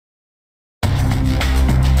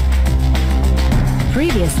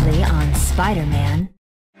Previously on Spider-Man.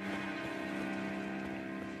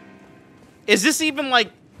 Is this even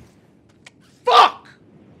like... Fuck!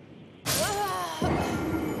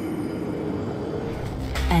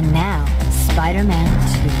 And now, Spider-Man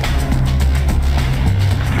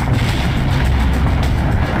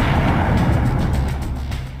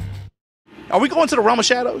 2. Are we going to the realm of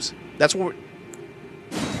shadows? That's what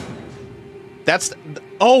we're... That's...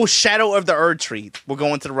 Oh, Shadow of the ERDTREE. We're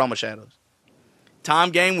going to the realm of shadows.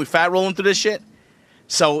 Time game, we fat rolling through this shit.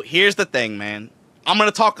 So here's the thing, man. I'm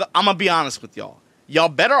gonna be honest with y'all. Y'all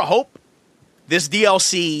better hope this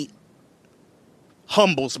DLC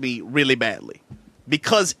humbles me really badly.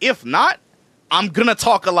 Because if not, I'm gonna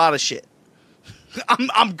talk a lot of shit.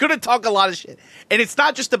 I'm gonna talk a lot of shit. And it's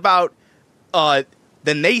not just about the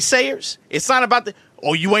naysayers. It's not about the,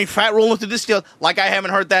 oh, you ain't fat rolling through this deal. Like I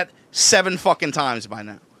haven't heard that 7 fucking times by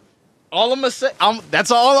now. All I'm gonna say,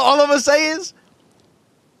 that's all I'm gonna say is,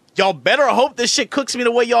 y'all better hope this shit cooks me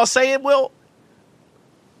the way y'all say it will.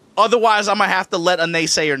 Otherwise, I'm gonna have to let a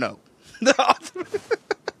naysayer know.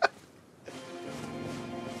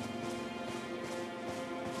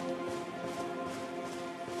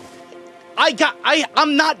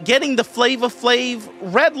 I'm not getting the Flavor Flav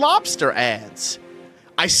Red Lobster ads.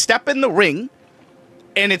 I step in the ring,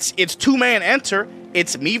 and it's 2-man enter.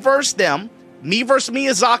 It's me versus them, me versus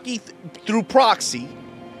Miyazaki through proxy,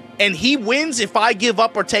 and he wins if I give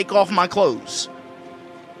up or take off my clothes.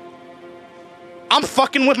 I'm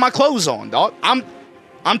fucking with my clothes on, dog. I'm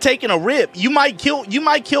taking a rib. You might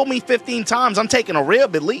kill me 15 times. I'm taking a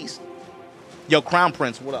rib at least. Yo, Crown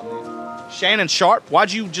Prince, what up, man? Shannon Sharp?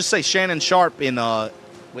 Why'd you just say Shannon Sharp in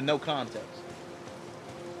with no context?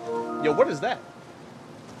 Yo, what is that?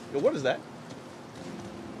 Yo, what is that?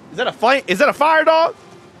 Is that a fight? Is that a fire dog?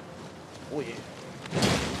 Oh yeah.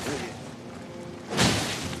 Oh yeah.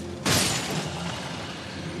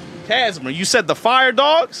 Casimir, you said the fire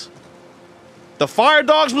dogs? The fire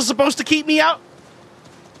dogs was supposed to keep me out?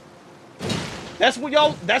 That's what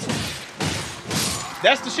y'all, that's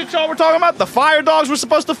the shit y'all were talking about? The fire dogs were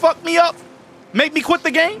supposed to fuck me up? Make me quit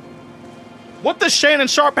the game? What does Shannon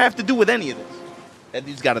Sharp have to do with any of this? That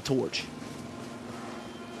dude's got a torch.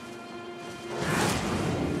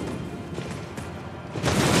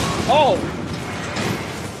 Oh.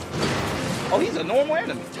 Oh, he's a normal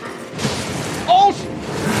enemy. Oh,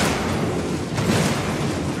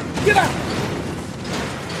 get out.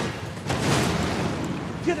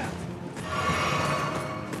 Get out.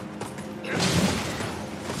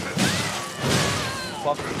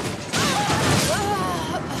 Fuck.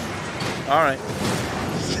 All right.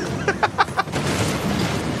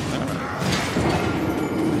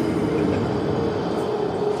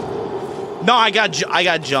 No, I got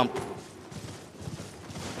jump.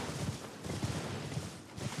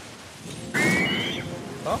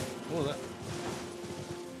 Huh? What was that?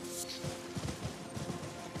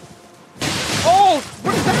 Oh,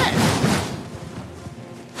 what is that?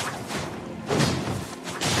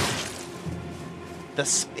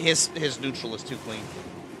 His neutral is too clean.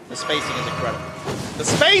 The spacing is incredible. The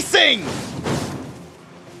spacing!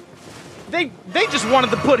 They just wanted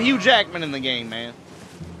to put Hugh Jackman in the game, man.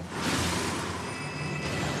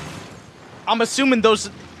 I'm assuming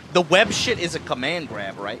the web shit is a command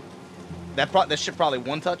grab, right? That shit probably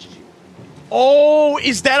one-touches you. Oh,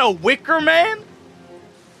 is that a Wicker Man?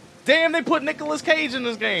 Damn, they put Nicolas Cage in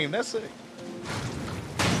this game. That's sick.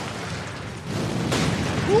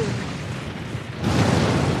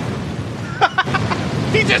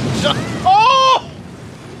 He just jumped. Oh!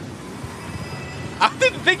 I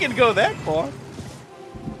didn't think it'd go that far.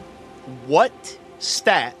 What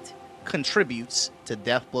stat contributes to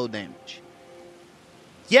death blow damage?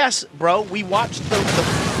 Yes, bro, we watched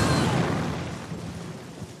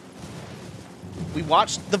we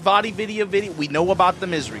watched the body video. We know about the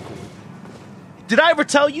misery core. Did I ever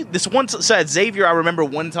tell you this one said Xavier? I remember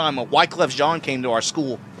one time Wyclef Jean came to our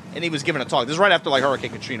school and he was giving a talk. This is right after like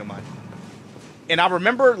Hurricane Katrina, mind you. And I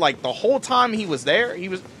remember like the whole time he was there,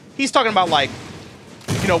 he's talking about like,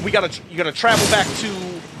 you know, you gotta travel back to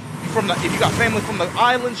if you got family from the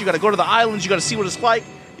islands, you gotta go to the islands, you gotta see what it's like.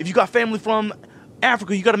 If you got family from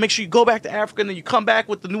Africa, you gotta make sure you go back to Africa and then you come back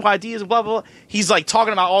with the new ideas and blah blah blah. He's like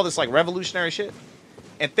talking about all this like revolutionary shit.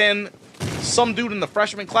 And then some dude in the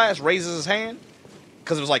freshman class raises his hand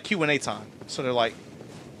because it was like Q&A time. So they're like,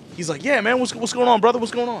 he's like, yeah, man, what's going on, brother?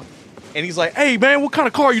 What's going on? And he's like, hey, man, what kind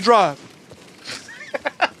of car you drive?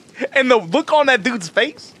 And the look on that dude's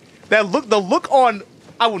face, the look on,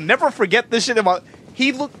 I will never forget this shit about,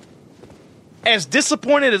 he looked as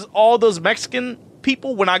disappointed as all those Mexican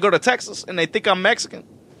people when I go to Texas and they think I'm Mexican.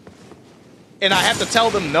 and I have to tell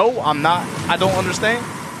them, no, I'm not. I don't understand.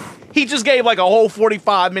 He just gave like a whole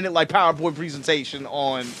 45-minute like PowerPoint presentation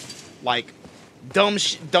on like dumb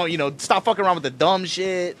shit. Don't, you know, stop fucking around with the dumb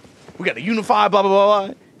shit. We got to unify, blah, blah, blah,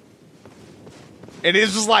 blah. And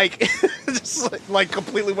it's just like, like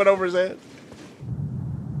completely went over his head.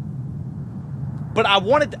 But I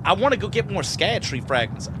want to go get more SCAD tree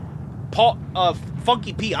fragments.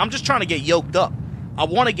 Funky P, I'm just trying to get yoked up. I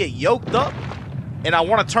want to get yoked up, and I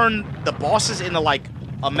want to turn the bosses into like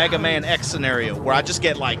a Mega Man X scenario where I just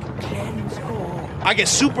get like, I get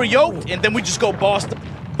super yoked, and then we just go boss to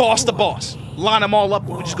boss. Line them all up,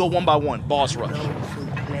 and we just go one by one. Boss rush.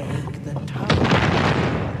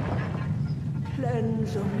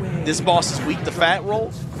 This boss is weak to fat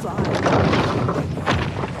roll.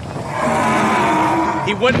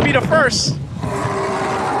 He wouldn't be the first.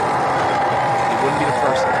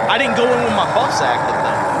 I didn't go in with my buffs active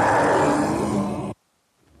though.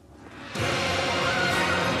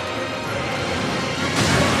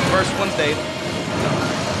 First one's Dave.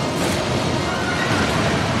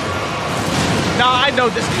 Nah, I know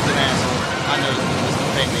this dude's an asshole. I know this dude's a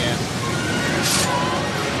pain in the ass.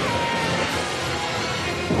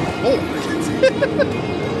 Oh.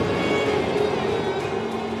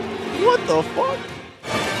 What the fuck?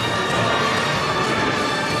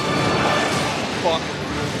 Fuck.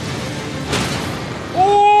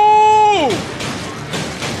 Oh!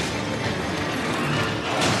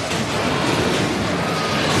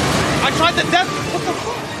 I tried the death. What the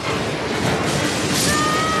fuck?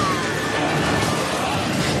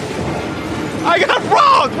 I got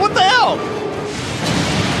robbed. What the hell?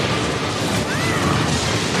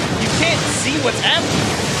 You can't see what's happening.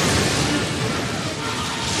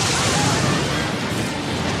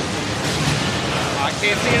 I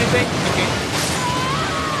can't see anything.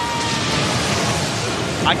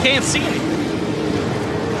 I can't see anything.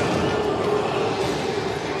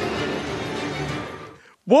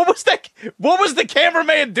 What was that? What was the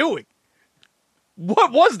cameraman doing?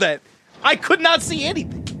 What was that? I could not see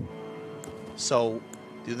anything. So,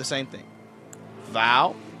 do the same thing.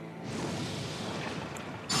 Vow.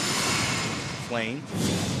 Flame.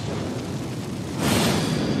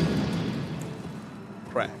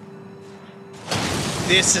 Crack.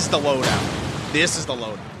 This is the loadout. This is the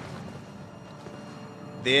loadout.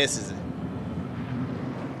 This is it.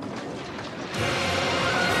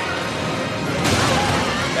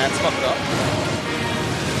 That's fucked up.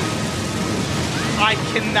 I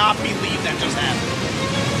cannot believe that just happened.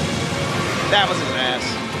 That was his ass.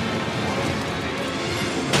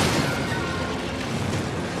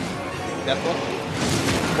 Death blow?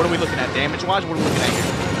 What are we looking at? Damage-wise? What are we looking at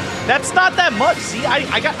here? That's not that much. See,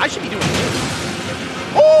 I should be doing this.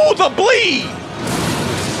 Oh, the bleed!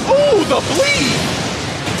 Oh, the bleed!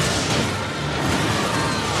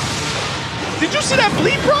 Did you see that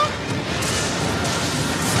bleed, bro?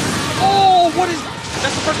 Oh, what is...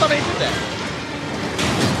 That's the first time I did that.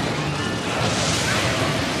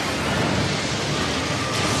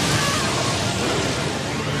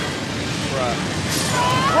 Bruh.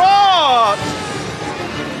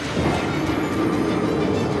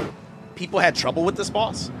 People had trouble with this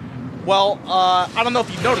boss. Well, I don't know if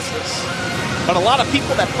you've noticed this, but a lot of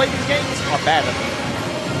people that play these games are bad at them.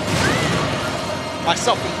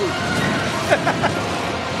 Myself included.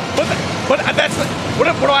 but that's the, what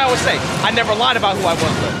do I always say? I never lied about who I was,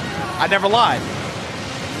 though. I never lied.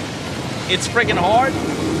 It's friggin' hard.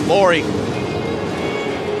 Lori,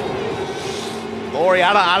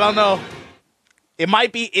 I don't know. It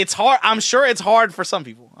might be, it's hard. I'm sure it's hard for some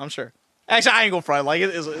people. I'm sure. Actually, I ain't gonna front. Like,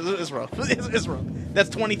 it's rough. It's rough. That's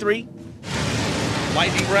 23.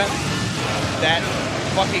 Lightning breath. That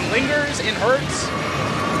fucking lingers and hurts.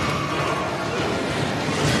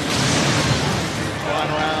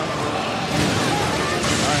 Flying around.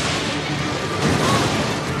 Alright.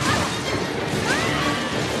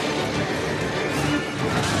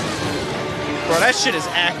 Bro, that shit is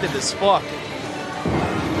active as fuck.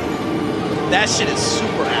 That shit is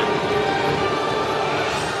super active.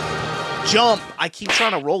 Jump. I keep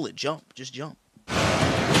trying to roll it. Jump. Just jump.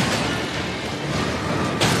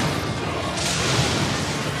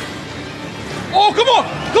 Oh, come on!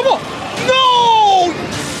 Come on! No!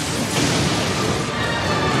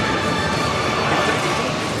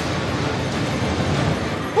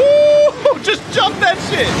 Woo! Just jump that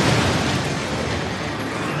shit!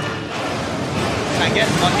 Can I get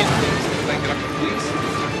fucking please? Can I get up, please?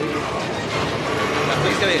 No,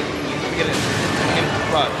 please get in. Get in. Get in.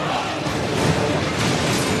 Run.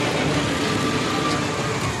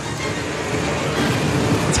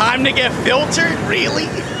 Time to get filtered? Really?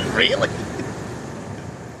 Really?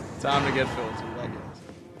 Time to get filtered, I guess.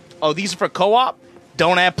 Oh, these are for co-op?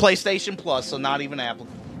 Don't have PlayStation Plus, so not even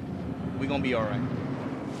applicable. We're gonna be alright.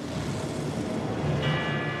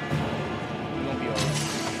 We're gonna be alright.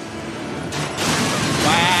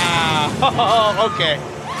 Wow! Okay.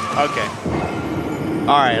 Okay.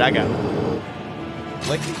 Alright, I got it.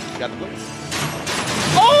 Blicky? Got the blicky?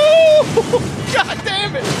 Oh! God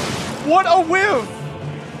damn it! What a whiff!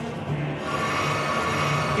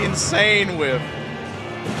 Insane whiff.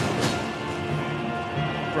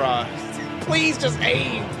 Bruh. Please just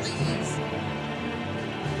aim, please.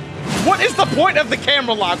 What is the point of the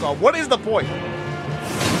camera lock on? What is the point?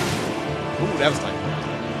 Ooh, that was tight.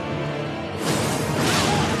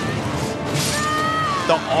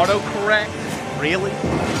 The autocorrect? Really?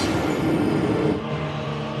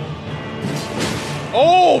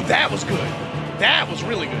 Oh, that was good. That was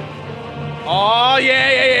really good. Oh,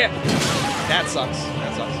 yeah. That sucks.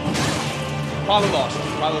 That sucks. Probably lost.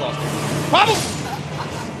 Probably.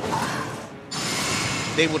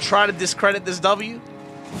 They will try to discredit this W.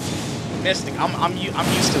 Mystic, I'm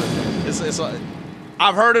used to it.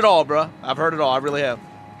 I've heard it all, bro. I've heard it all. I really have.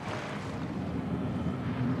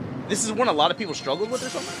 This is one a lot of people struggle with or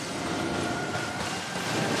something.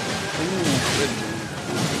 Ooh, goodness.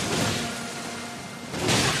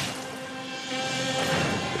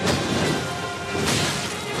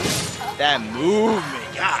 That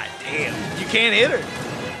movement, god damn. You can't hit her.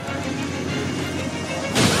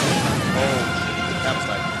 Oh, that was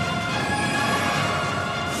tight.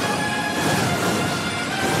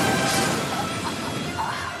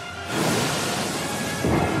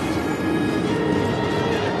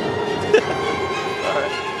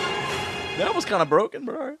 Alright. That was kind of broken,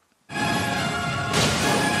 but alright.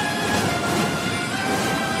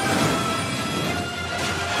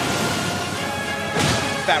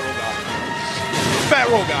 Fat roll god. Fat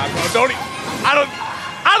roll god, bro.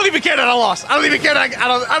 I don't even care that I lost. I don't even care that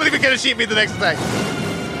I don't even care to cheat me the next attack.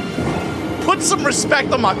 Put some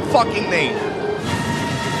respect on my fucking name.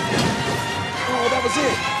 Oh, that was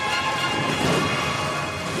it.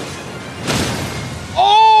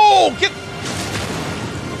 Oh, get.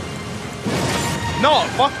 No,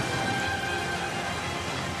 fuck.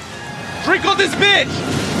 Drink on this bitch.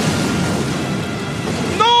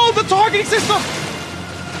 No, the targeting system.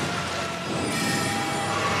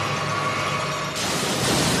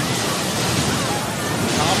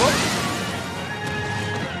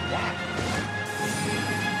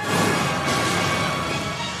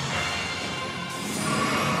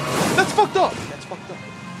 That's fucked up. That's fucked up.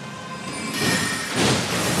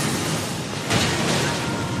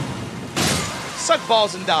 Suck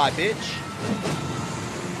balls and die, bitch.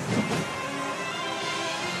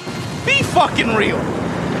 Be fucking real.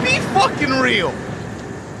 Be fucking real.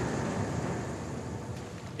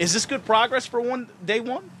 Is this good progress for day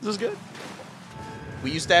one? This is good. We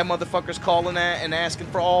used to have motherfuckers calling that and asking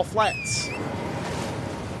for all flats.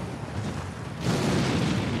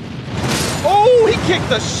 Oh, he kicked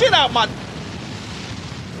the shit out my...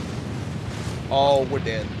 Oh, we're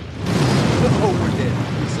dead. Oh, we're dead.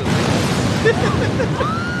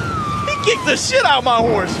 He kicked the shit out my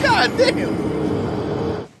horse. God damn.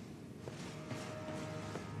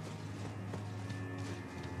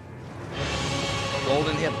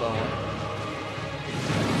 Golden hippo.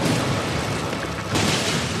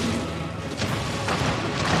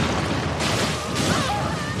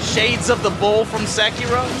 Shades of the bull from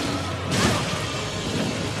Sekiro.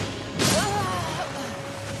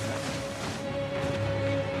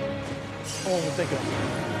 Oh, think of it.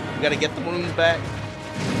 We gotta get the balloons back.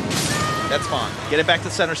 That's fine. Get it back to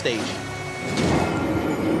center stage.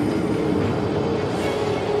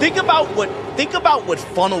 Think about what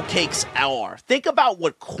funnel cakes are. Think about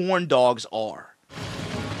what corn dogs are.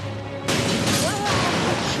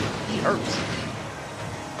 Oh, shit, he hurts.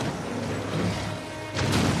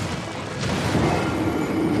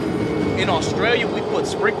 In Australia, we put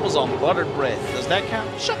sprinkles on buttered bread. Does that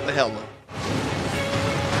count? Shut the hell up.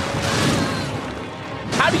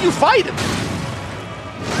 How do you fight him?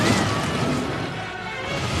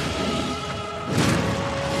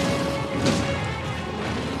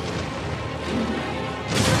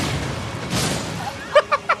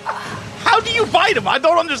 How do you fight him? I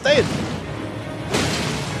don't understand.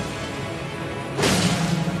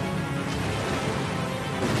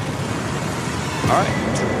 All right.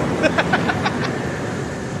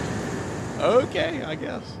 Okay, I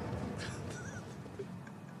guess.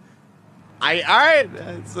 All right.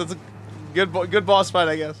 It's a good boss fight,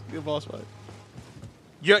 I guess. Good boss fight.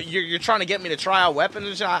 You're trying to get me to try out weapons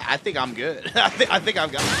and shit? I think I'm good. I think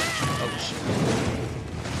I've got it. Oh shit.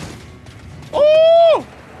 Oh!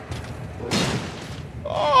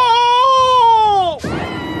 Oh!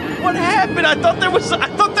 happened? I thought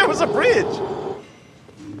there was a bridge.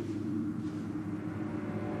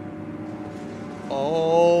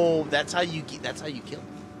 Oh, that's how you kill him.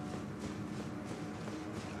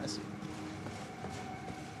 I see.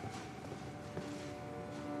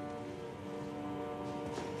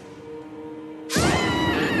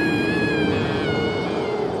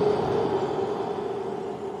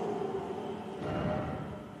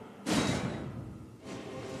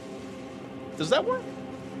 Does that work?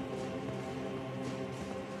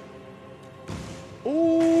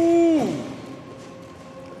 Ooh.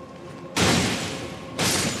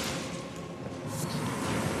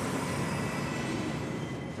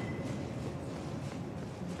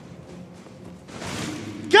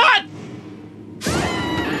 God!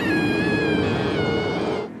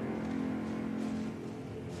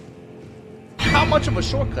 How much of a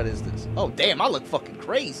shortcut is this? Oh, damn, I look fucking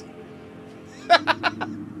crazy.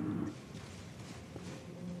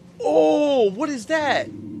 Oh, what is that?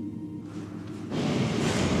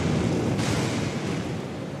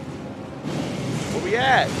 Where we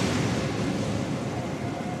at?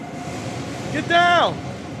 Get down!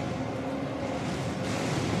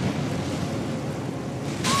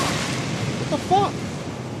 What the fuck?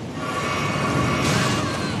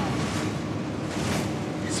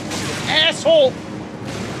 This fucking asshole!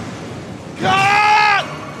 God!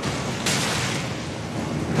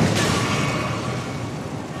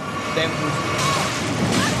 Damn.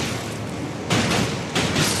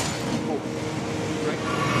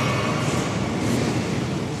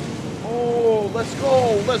 Oh, let's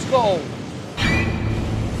go, let's go.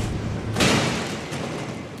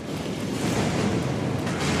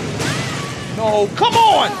 No, come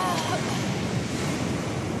on!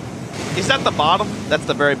 Is that the bottom? That's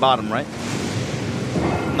the very bottom, right?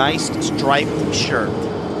 Nice striped shirt.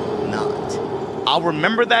 Not. I'll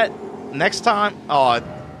remember that next time. Oh,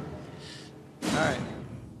 alright.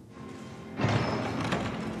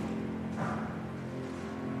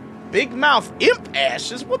 Big mouth imp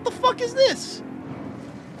ashes? What the fuck is this?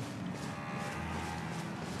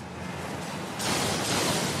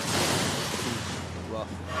 Rough.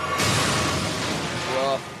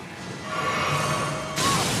 Rough.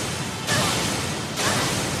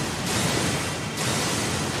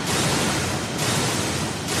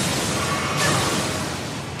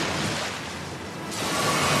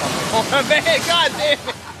 Oh man, god damn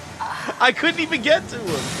it! I couldn't even get to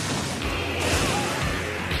him.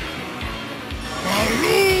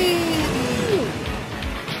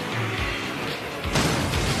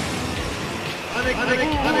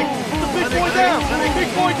 Big boy down! Big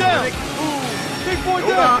boy down! Big boy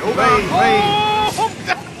down! Oh,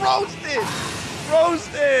 God, roasted!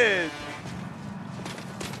 Roasted!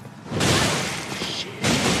 Shit.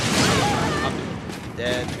 I'm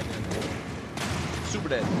dead. Super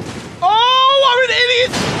dead. Oh, I'm an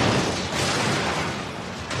idiot!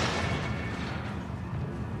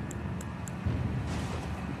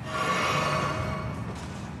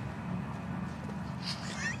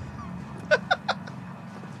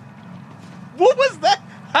 What was that?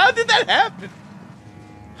 How did that happen?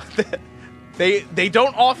 They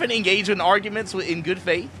don't often engage in arguments in good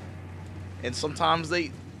faith, and sometimes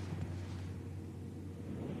they.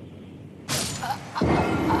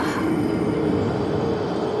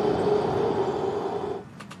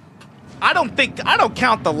 I don't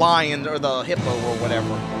count the lion or the hippo or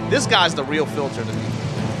whatever. This guy's the real filter to me.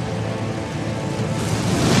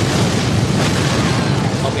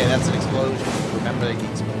 Okay, that's an explosion. Remember they can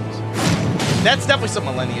explode. That's definitely some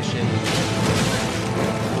millennia shit. Okay.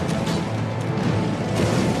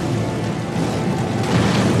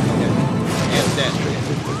 And that.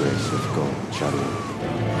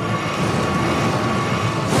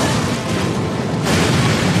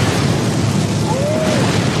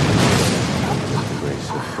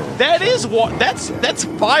 That is what. That's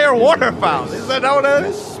fire waterfowl. Is that what that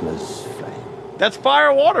is? That's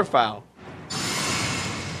fire waterfowl.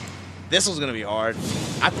 This one's gonna be hard.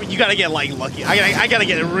 You gotta get like lucky. I gotta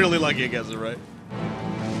get really lucky against it, right?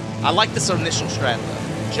 I like this initial strat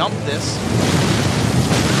though. Jump this,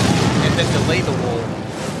 and then delay the roll.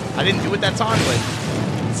 I didn't do it that time, but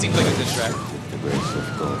it seems like a good strat.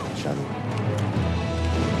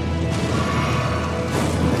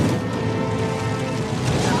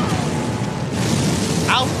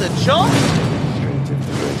 Out the jump.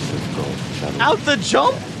 Out the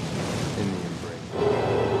jump.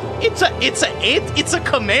 It's a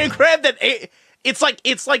command grab that it's like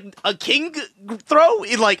a king throw.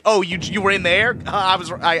 It's like, oh, you were in the air.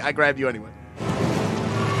 I grabbed you anyway.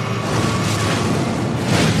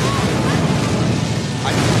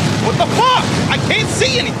 What the fuck? I can't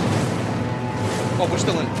see anything. Oh, we're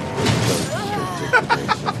still in. Straight to the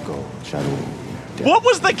grace of gold. Shadow. What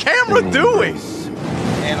was the camera doing?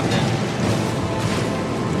 And I'm dead.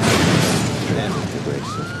 Straight to the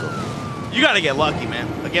grace of gold. You gotta get lucky, man.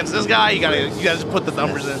 Against this guy, you gotta just put the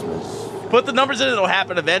numbers in. Put the numbers in, it'll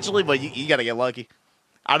happen eventually, but you gotta get lucky.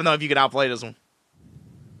 I don't know if you can outplay this one.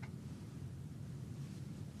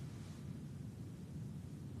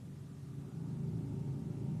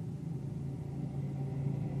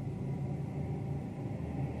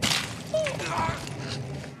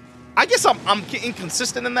 I guess I'm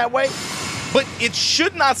inconsistent in that way, but it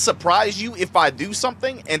should not surprise you if I do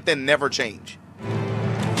something and then never change.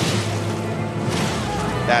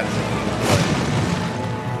 That is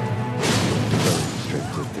Straight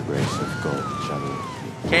to the grace of gold.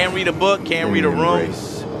 Shadow. can't read a book, can't read a room.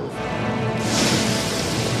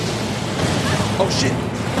 Oh shit.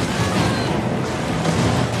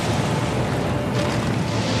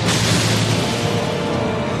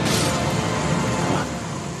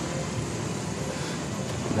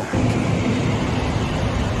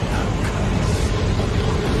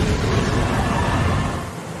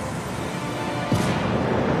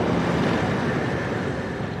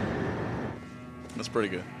 That's pretty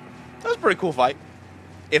good. That's a pretty cool fight.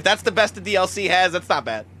 If that's the best the DLC has, that's not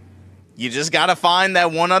bad. You just gotta find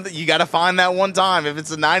that one other. You gotta find that one time. If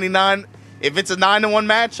it's a 99, if it's a 9-1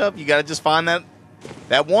 matchup, you gotta just find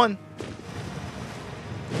that one.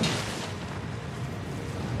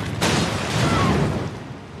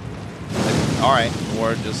 All right,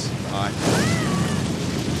 or just all right.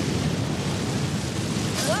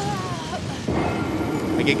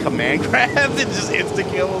 I get command grabbed and just insta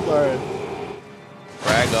kills. All right.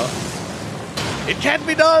 Frag up. It can't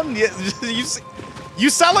be done. You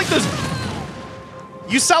sound like those.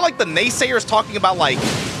 You sound like the naysayers talking about like.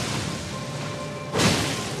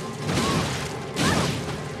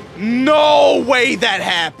 No way that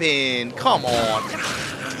happened. Come on,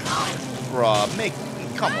 bruh. Come on, man.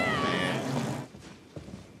 Come on.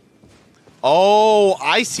 Oh,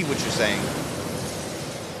 I see what you're saying.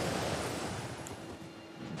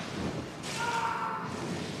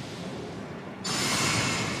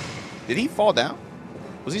 Did he fall down?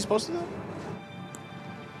 Was he supposed to?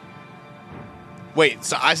 Wait,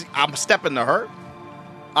 so I'm stepping to her?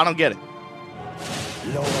 I don't get it.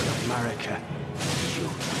 Lord of America, you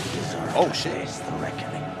deserve Oh to shit! face the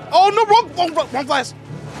reckoning. Oh no! Wrong flask.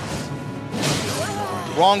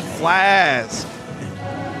 Wrong flask.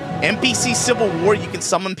 NPC Civil War. You can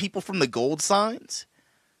summon people from the gold signs.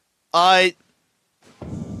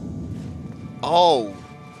 Oh.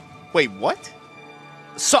 Wait, what?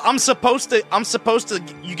 So I'm supposed to.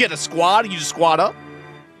 You get a squad. You just squad up.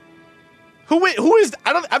 Who is?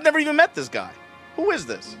 I've never even met this guy. Who is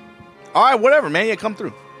this? All right, whatever, man. Yeah, come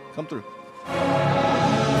through. Come through.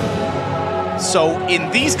 So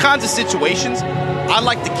in these kinds of situations, I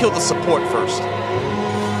like to kill the support first,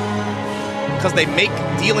 because they make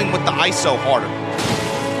dealing with the ISO harder.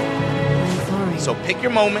 So pick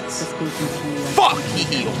your moments. Fuck, he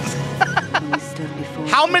healed.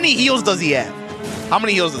 How many heals does he have? How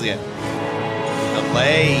many heals does he have? The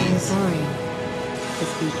blaze.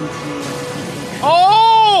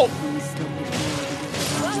 Oh!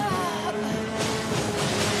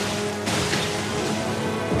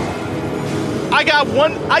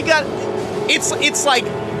 It's like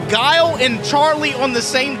Guile and Charlie on the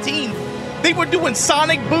same team. They were doing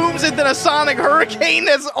sonic booms and then a sonic hurricane.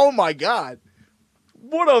 Oh my god.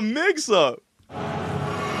 What a mix up.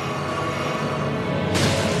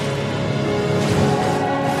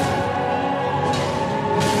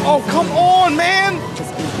 Oh, come on, man.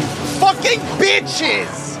 Fucking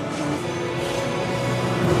bitches.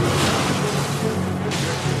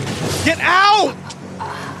 Get out.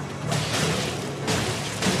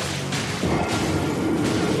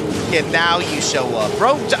 Yeah, now you show up.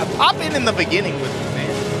 Bro, pop in the beginning with me,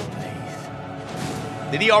 man.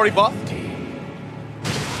 Did he already buff?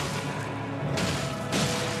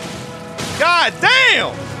 God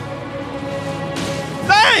damn!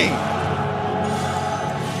 Dang!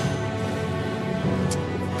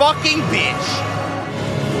 Fucking bitch!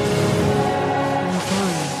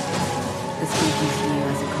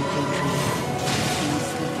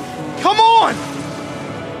 Come on!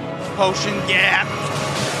 Potion gap!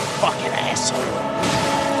 Fucking asshole.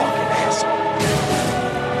 Fucking asshole.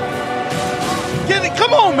 Get it.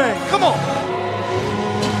 Come on, man. Come on.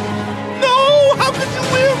 No! How could you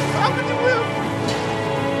live? How could you live?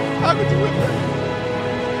 How could you live, man?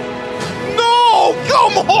 No!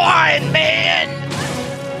 Come on, man!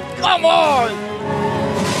 Come on!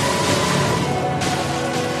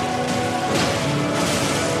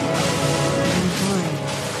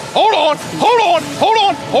 Hold on. Hold on. Hold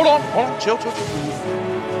on. Hold on. Hold on. Chill, chill, chill.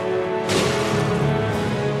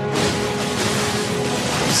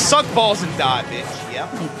 Suck balls and die, bitch.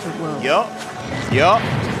 Yep. Make the world. Yup. Yup.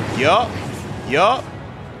 Yup. Yup.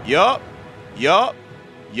 Yup. Yup.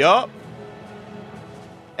 Yup.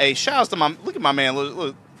 Hey, shouts to my, look at my man.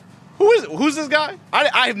 Look. Who is it? Who's this guy?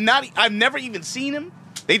 I've never even seen him.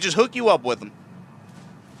 They just hook you up with him.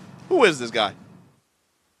 Who is this guy?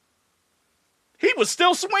 He was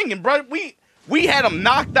still swinging, bro. We had him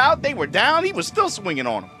knocked out. They were down. He was still swinging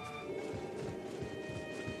on them.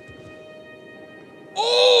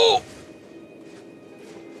 Oh!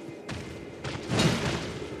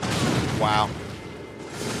 Wow.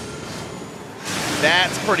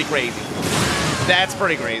 That's pretty crazy. That's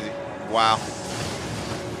pretty crazy. Wow.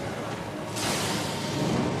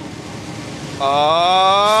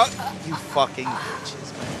 You fucking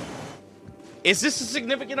bitches, man. Is this a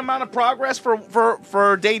significant amount of progress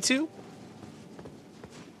for day 2?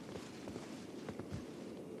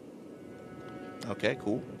 Okay,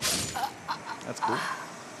 cool. That's cool.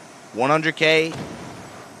 100K.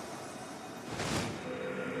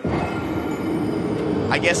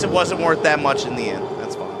 I guess it wasn't worth that much in the end.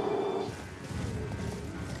 That's fine.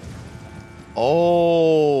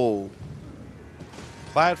 Oh.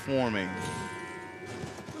 Platforming.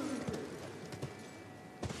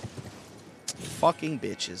 Fucking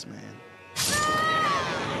bitches, man.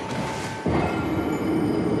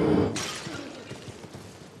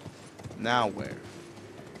 Now where?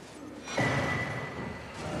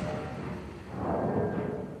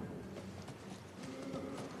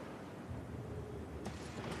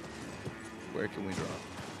 Where can we drop?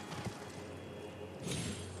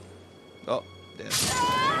 Oh, dead.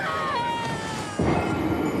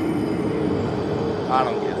 I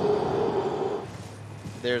don't get it.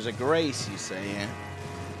 There's a grace, you saying?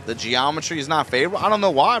 The geometry is not favorable? I don't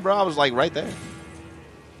know why, bro. I was like right there.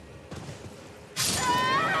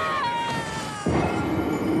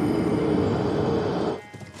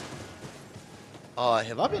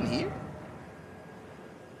 Have I been here?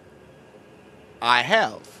 I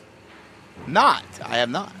have. Not. I have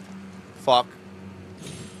not. Fuck.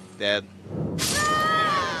 Dead.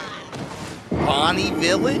 Bonnie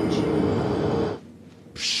Village?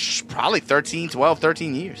 Probably 12,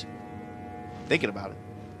 13 years. Thinking about it.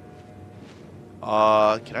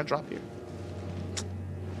 Can I drop here?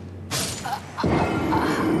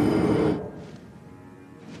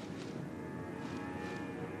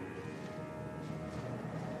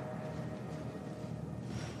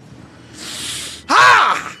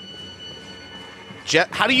 Ha!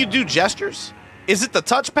 How do you do gestures? Is it the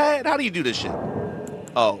touchpad? How do you do this shit?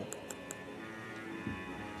 Oh.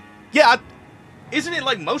 Yeah, isn't it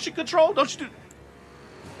like motion control? Don't you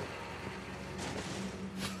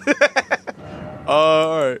do...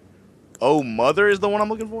 Alright. Oh, mother is the one I'm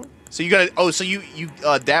looking for? So you gotta... Oh, so you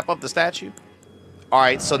dap up the statue?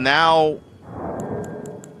 Alright, so now...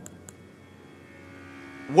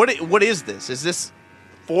 What is this? Is this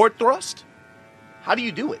forward thrust? How do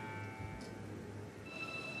you do it?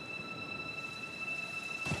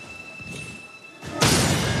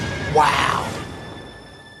 Wow.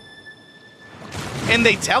 And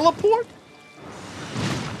they teleport?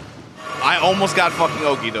 I almost got fucking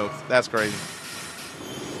okie doke. That's crazy.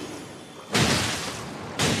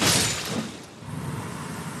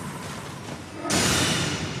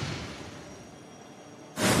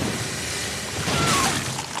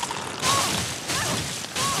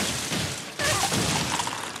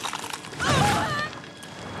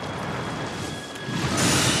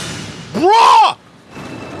 Bruh!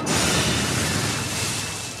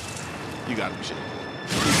 You gotta be shit.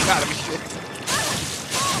 You gotta be shit.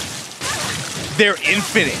 They're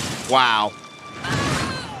infinite. Wow.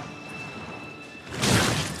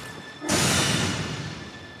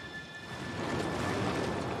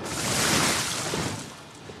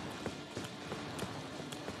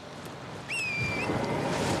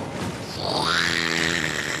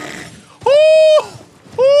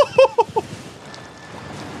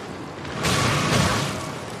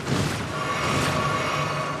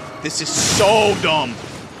 This is so dumb.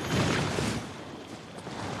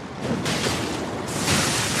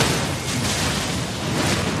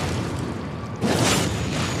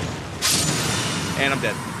 And I'm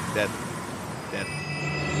dead. Dead. Dead.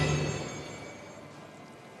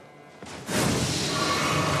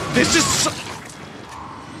 This is so...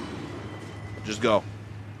 Just go.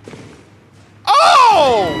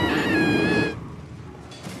 Oh!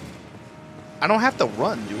 I don't have to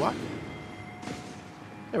run, do I?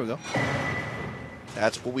 There we go.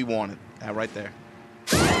 That's what we wanted. That right there.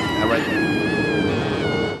 That right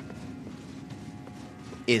there.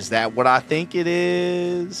 Is that what I think it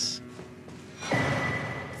is?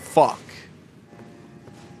 Fuck.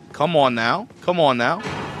 Come on now. Come on now.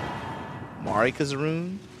 Marika's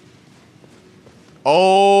rune.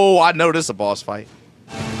 Oh, I know this is a boss fight.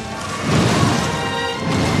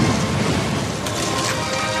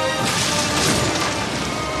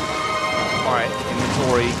 Alright,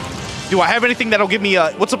 inventory. Do I have anything that'll give me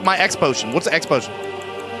a... What's up my X potion? What's the X potion?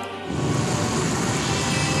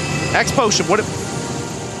 X potion.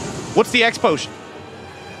 What's the X potion?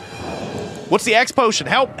 What's the X potion?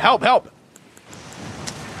 Help, help, help.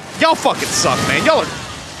 Y'all fucking suck, man. Y'all are...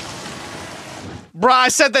 Bruh, I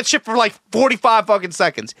said that shit for like 45 fucking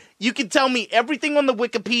seconds. You can tell me everything on the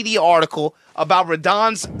Wikipedia article about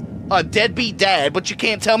Radahn's deadbeat dad, but you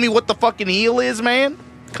can't tell me what the fucking heal is, man?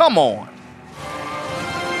 Come on.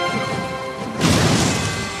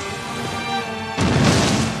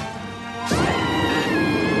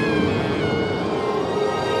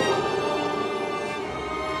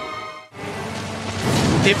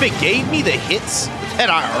 If it gave me the hits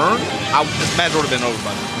that I earned, this match would have been over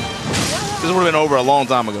by now. This would have been over a long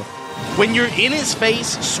time ago. When you're in his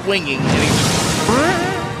face swinging and he's just...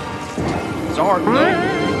 It's hard,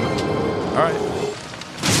 man. All right.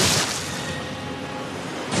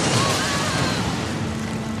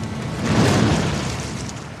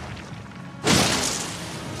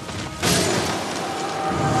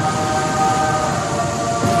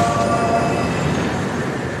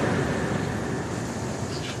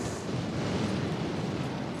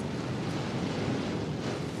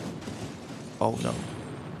 Oh no.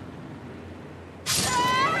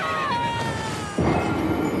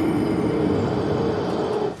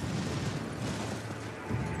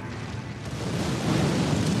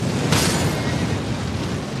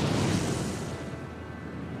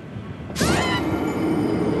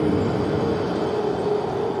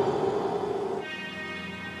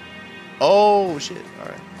 Oh shit. All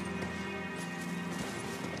right.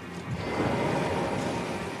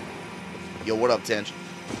 Yo, what up, Tension?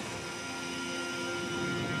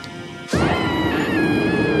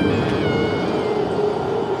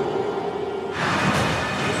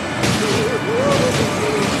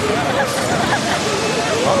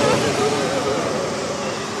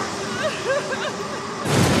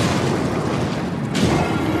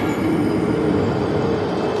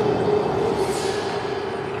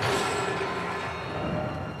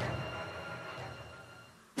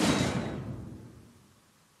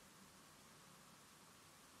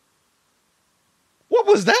 What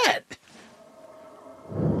was that?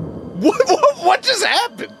 What just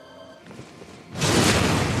happened?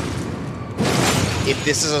 If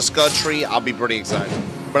this is a Scud tree, I'll be pretty excited.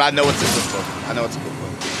 But I know it's a good book. I know it's a good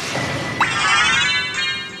book.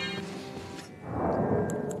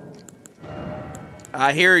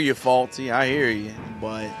 I hear you, Faulty. I hear you.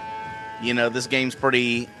 But, you know, this game's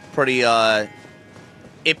pretty,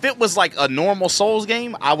 if it was like a normal Souls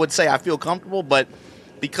game, I would say I feel comfortable, but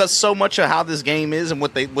because so much of how this game is and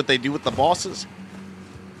what they do with the bosses,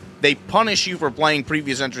 they punish you for playing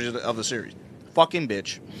previous entries of the series. Fucking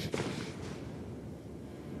bitch.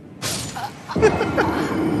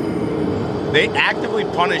 They actively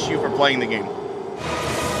punish you for playing the game. All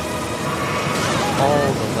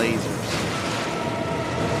the lasers.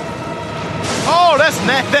 Oh, that's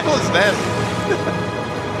that was nasty.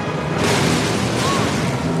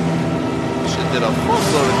 Shit did a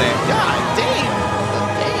fuckload of damage. God damn.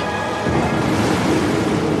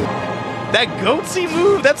 That goatsy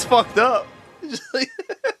move, that's fucked up.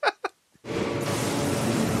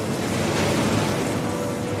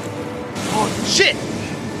 Oh, shit.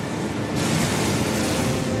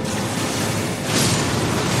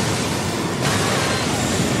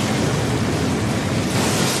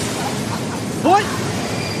 What?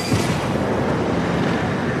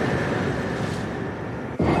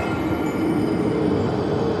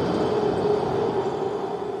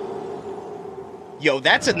 Yo,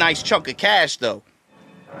 that's a nice chunk of cash, though.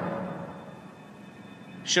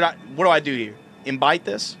 What do I do here? Imbibe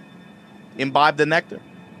this? Imbibe the nectar?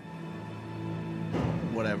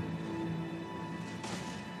 Whatever.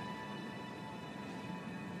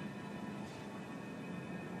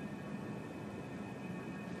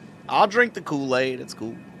 I'll drink the Kool-Aid. It's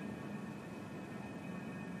cool.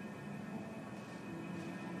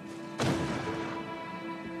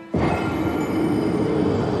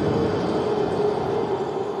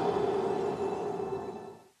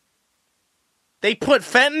 They put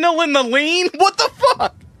fentanyl in the lean? What the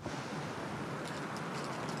fuck?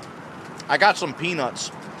 I got some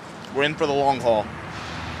peanuts. We're in for the long haul.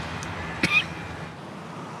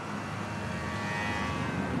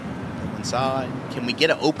 Go inside. Can we get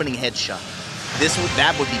an opening headshot?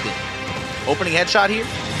 That would be good. Opening headshot here.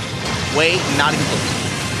 Wait, not even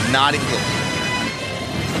close. Not even close.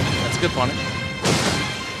 That's a good punish.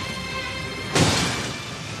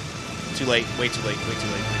 Too late. Way too late. Way too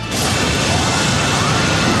late.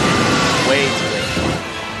 Way too late.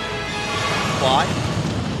 Fly.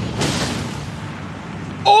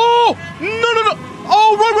 Oh! No, no, no!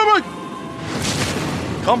 Oh, right.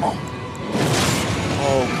 Come on.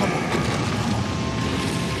 Oh, come on.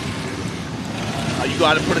 Oh, you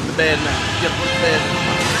gotta put it to bed, man. You gotta put it to bed.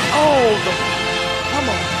 Oh, come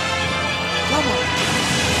on. Come on.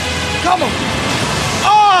 Come on.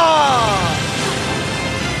 Ah!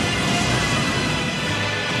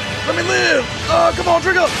 Let me live. Come on,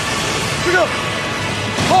 drink up. Drink up.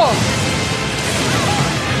 Oh.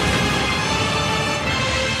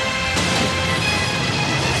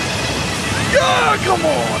 Yeah, come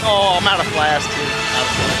on. Oh, I'm out of flash, too.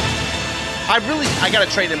 I gotta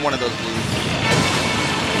trade in one of those blues.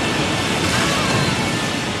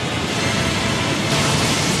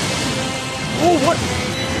 Oh, what?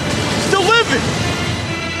 Still living.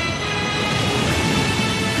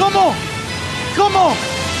 Come on. Come on.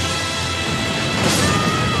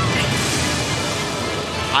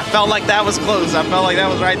 I felt like that was close. I felt like that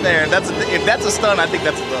was right there. If that's a stun, I think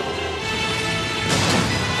that's a stun.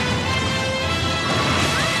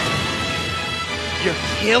 You're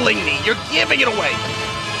killing me. You're giving it away.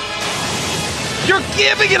 You're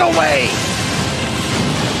giving it away.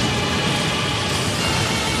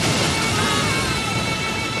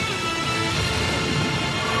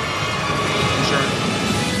 Sure.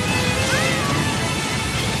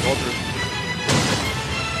 Go through.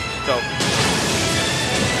 Go.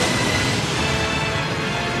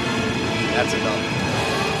 That's enough.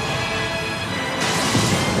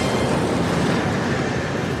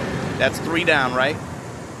 That's 3 down, right?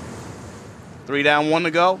 3 down, 1 to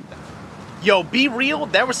go. Yo, be real.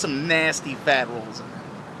 There were some nasty fat rolls in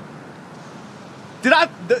there.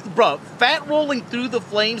 Bro, fat rolling through the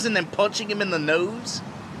flames and then punching him in the nose?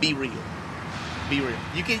 Be real. Be real.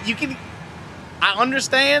 You can. I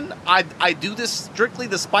understand. I do this strictly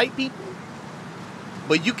to spite people.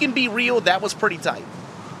 But you can be real. That was pretty tight.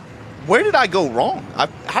 Where did I go wrong?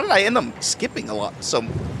 How did I end up skipping a lot?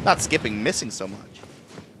 Not skipping, missing so much.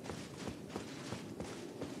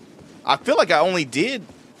 I feel like I only did...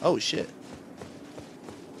 Oh, shit.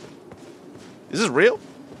 Is this real?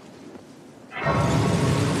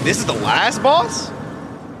 This is the last boss?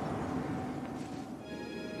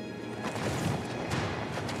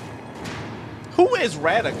 Who is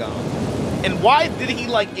Radagon? And why did he,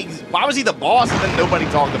 like... Why was he the boss and then nobody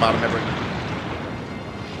talked about him ever again?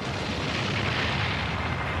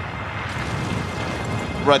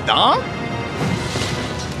 Radon?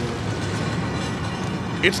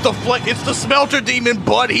 It's the smelter demon,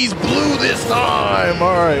 but he's blue this time.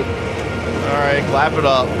 All right, clap it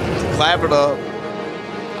up, clap it up.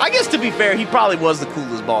 I guess to be fair, he probably was the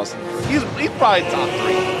coolest boss. He's probably top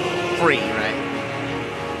 3, free, right?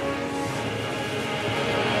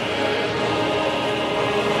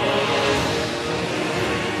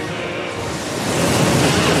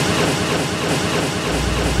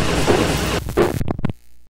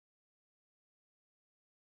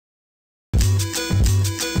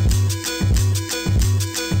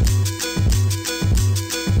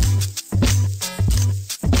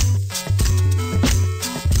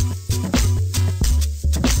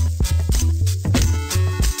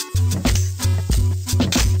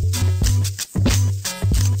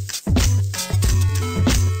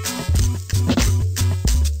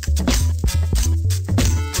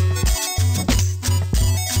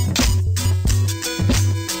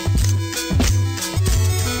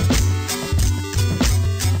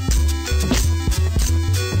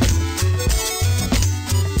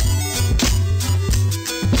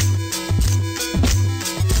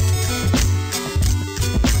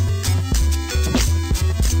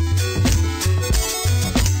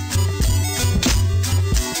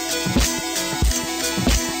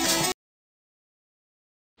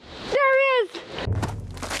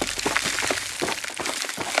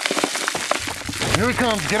 Here he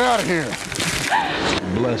comes, get out of here.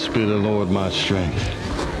 Blessed be the Lord my strength,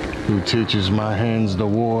 who teaches my hands to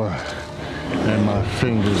war and my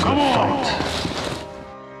fingers to fight.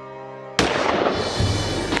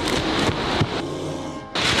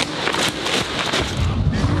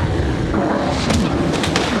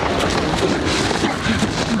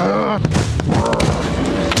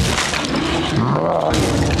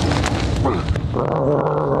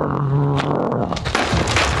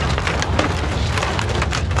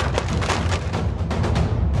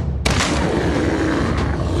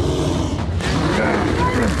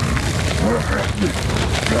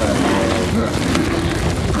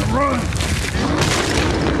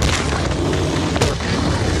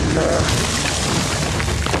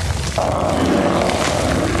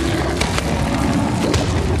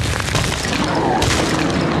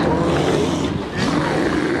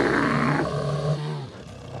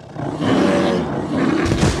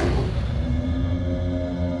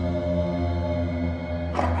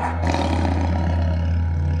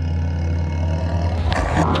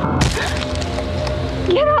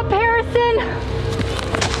 Get up, Harrison!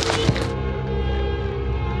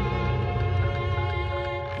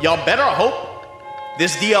 Y'all better hope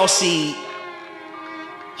this DLC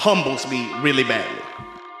humbles me really badly.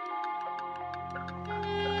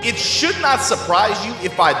 It should not surprise you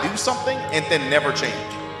if I do something and then never change.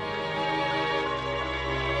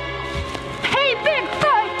 Hey,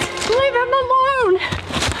 Bigfoot! Leave him alone!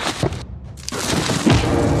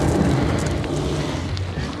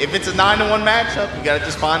 If it's a 9-to-1 matchup, you gotta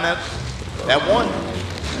just find that one.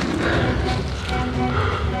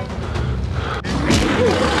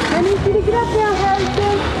 I need you to get up now,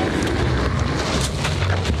 Harrison.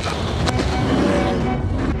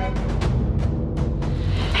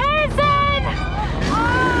 Harrison!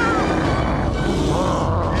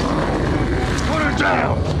 Put her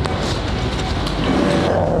down!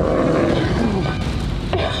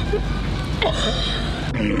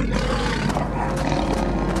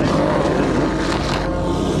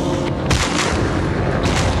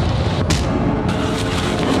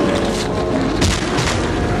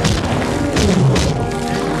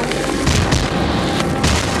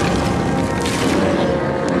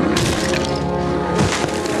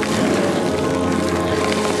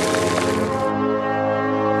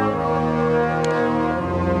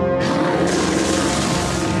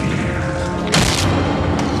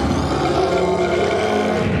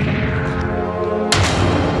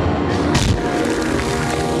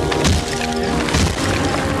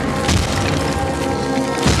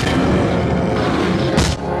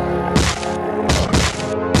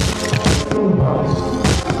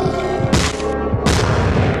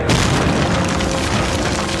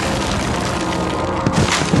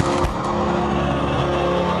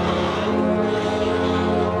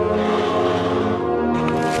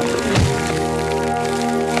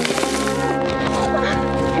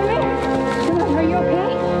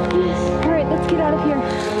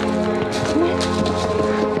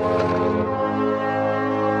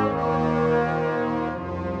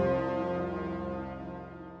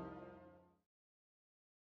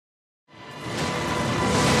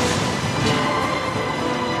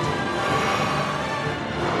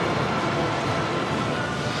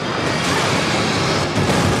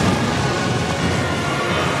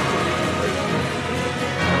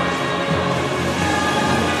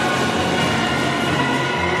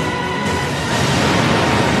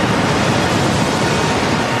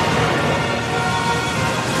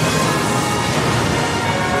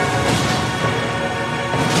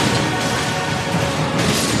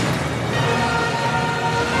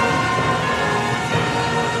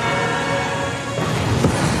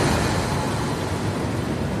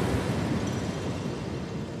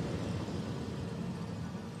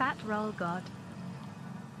 Fat roll, God.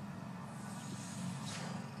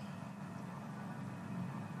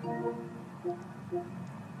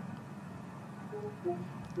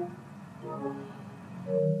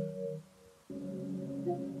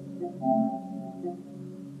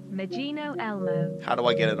 Magino Elmo. How do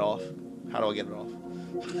I get it off? How do I get it off?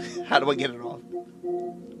 How do I get it off?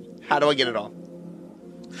 How do I get it off?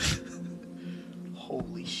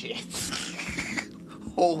 Holy shit.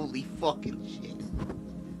 Holy fucking shit.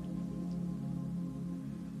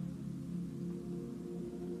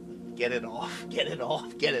 Get it off. Get it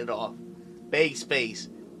off. Get it off. Big space.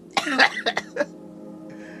 Get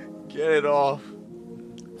it off.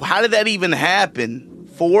 How did that even happen?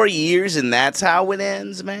 4 years and that's how it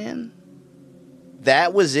ends, man?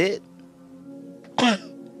 That was it? What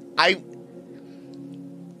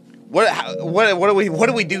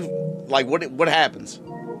do we do? Like, what happens?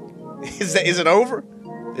 Is it over?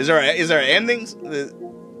 Is there endings?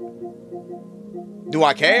 Do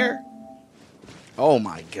I care? Oh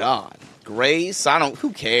my God. Grace?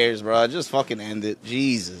 Who cares, bro? Just fucking end it.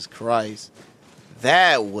 Jesus Christ.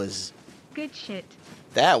 That was Good shit.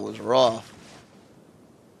 That was rough.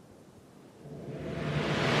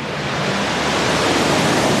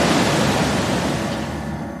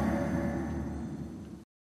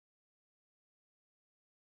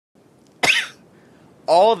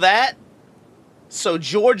 All that so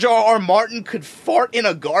George R.R. Martin could fart in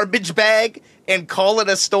a garbage bag and call it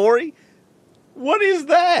a story? What is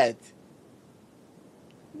that?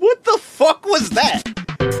 What the fuck was that?